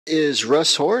is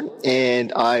Russ Horn,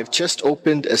 and I've just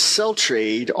opened a sell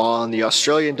trade on the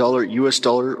Australian dollar US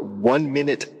dollar 1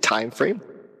 minute time frame.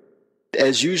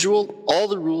 As usual, all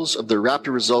the rules of the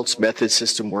rapid results method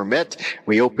system were met.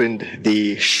 We opened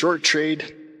the short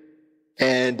trade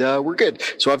and we're good.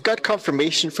 So I've got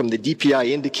confirmation from the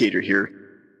DPI indicator here.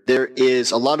 There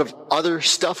is a lot of other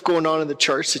stuff going on in the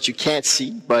charts that you can't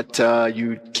see, but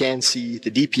you can see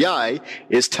the DPI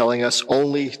is telling us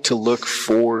only to look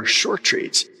for short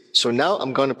trades. So now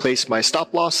I'm going to place my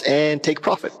stop loss and take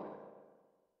profit.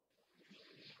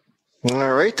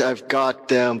 All right, I've got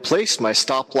them placed, my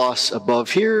stop loss above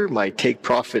here, my take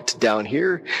profit down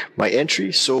here, my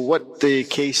entry. So what the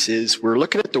case is, we're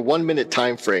looking at the 1 minute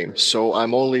time frame. So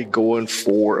I'm only going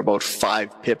for about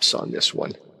 5 pips on this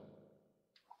one.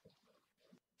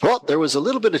 Well, there was a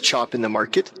little bit of chop in the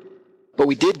market, but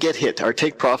we did get hit. Our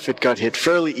take profit got hit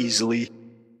fairly easily.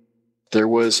 There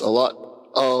was a lot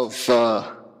of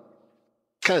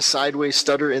kind of sideways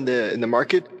stutter in the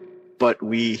market, but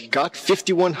we got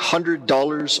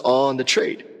 $5,100 on the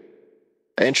trade.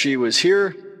 Entry was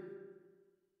here.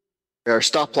 Our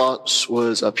stop loss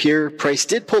was up here. Price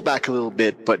did pull back a little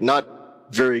bit, but not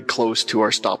very close to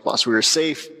our stop loss. We were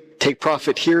safe. Take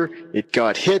profit here. It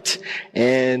got hit,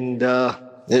 and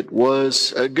it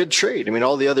was a good trade. I mean,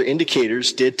 all the other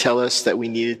indicators did tell us that we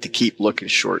needed to keep looking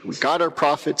short. We got our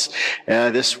profits.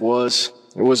 It was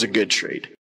a good trade.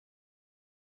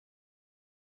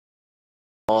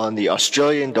 On the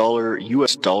Australian dollar,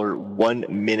 US dollar 1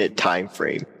 minute time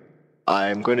frame,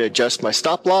 I'm going to adjust my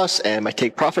stop loss and my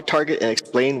take profit target and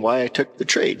explain why I took the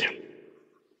trade.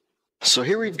 So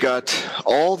here we've got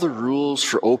all the rules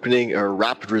for opening a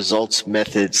rapid results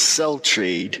method sell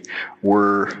trade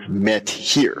were met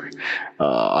here.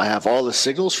 I have all the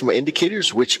signals from my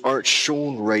indicators which aren't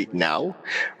shown right now.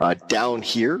 Down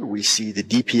here we see the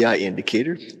DPI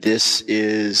indicator. This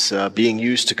is being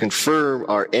used to confirm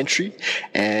our entry,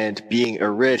 and being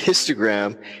a red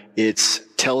histogram, it's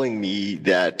telling me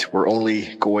that we're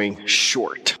only going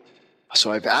short. So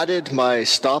I've added my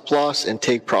stop loss and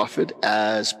take profit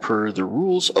as per the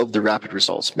rules of the rapid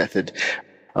results method.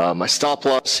 My stop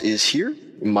loss is here.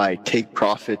 My take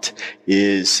profit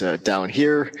is down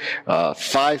here,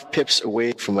 5 pips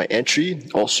away from my entry.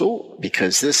 Also,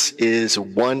 because this is a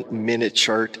 1 minute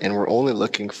chart and we're only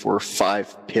looking for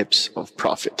 5 pips of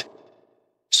profit.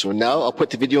 So now I'll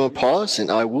put the video on pause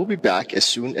and I will be back as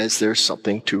soon as there's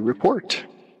something to report.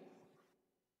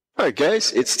 Alright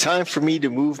guys, it's time for me to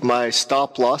move my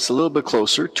stop loss a little bit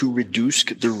closer to reduce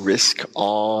the risk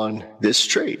on this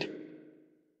trade.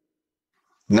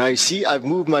 Now you see I've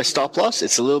moved my stop loss,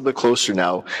 it's a little bit closer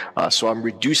now, so I'm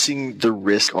reducing the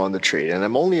risk on the trade, and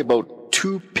I'm only about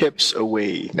 2 pips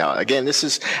away. Now again, this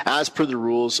is as per the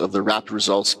rules of the rapid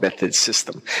results method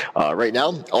system. Right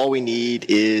now, all we need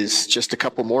is just a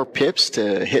couple more pips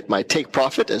to hit my take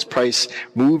profit as price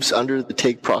moves under the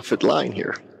take profit line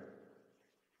here.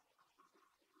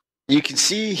 You can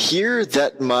see here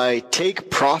that my take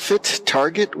profit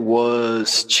target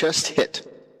was just hit.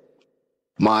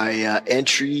 My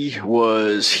entry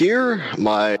was here.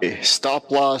 My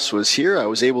stop loss was here. I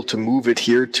was able to move it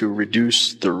here to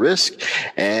reduce the risk,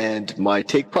 and my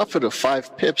take profit of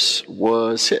 5 pips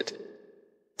was hit.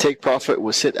 Take profit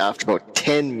was hit after about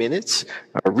 10 minutes,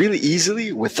 really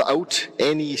easily without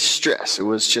any stress. It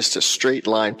was just a straight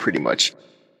line pretty much.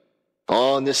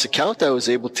 On this account, I was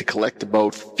able to collect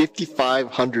about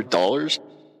 $5,500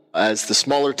 as the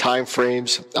smaller time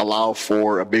frames allow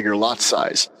for a bigger lot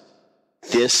size.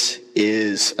 This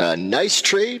is a nice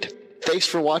trade. Thanks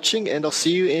for watching, and I'll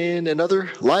see you in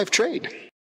another live trade.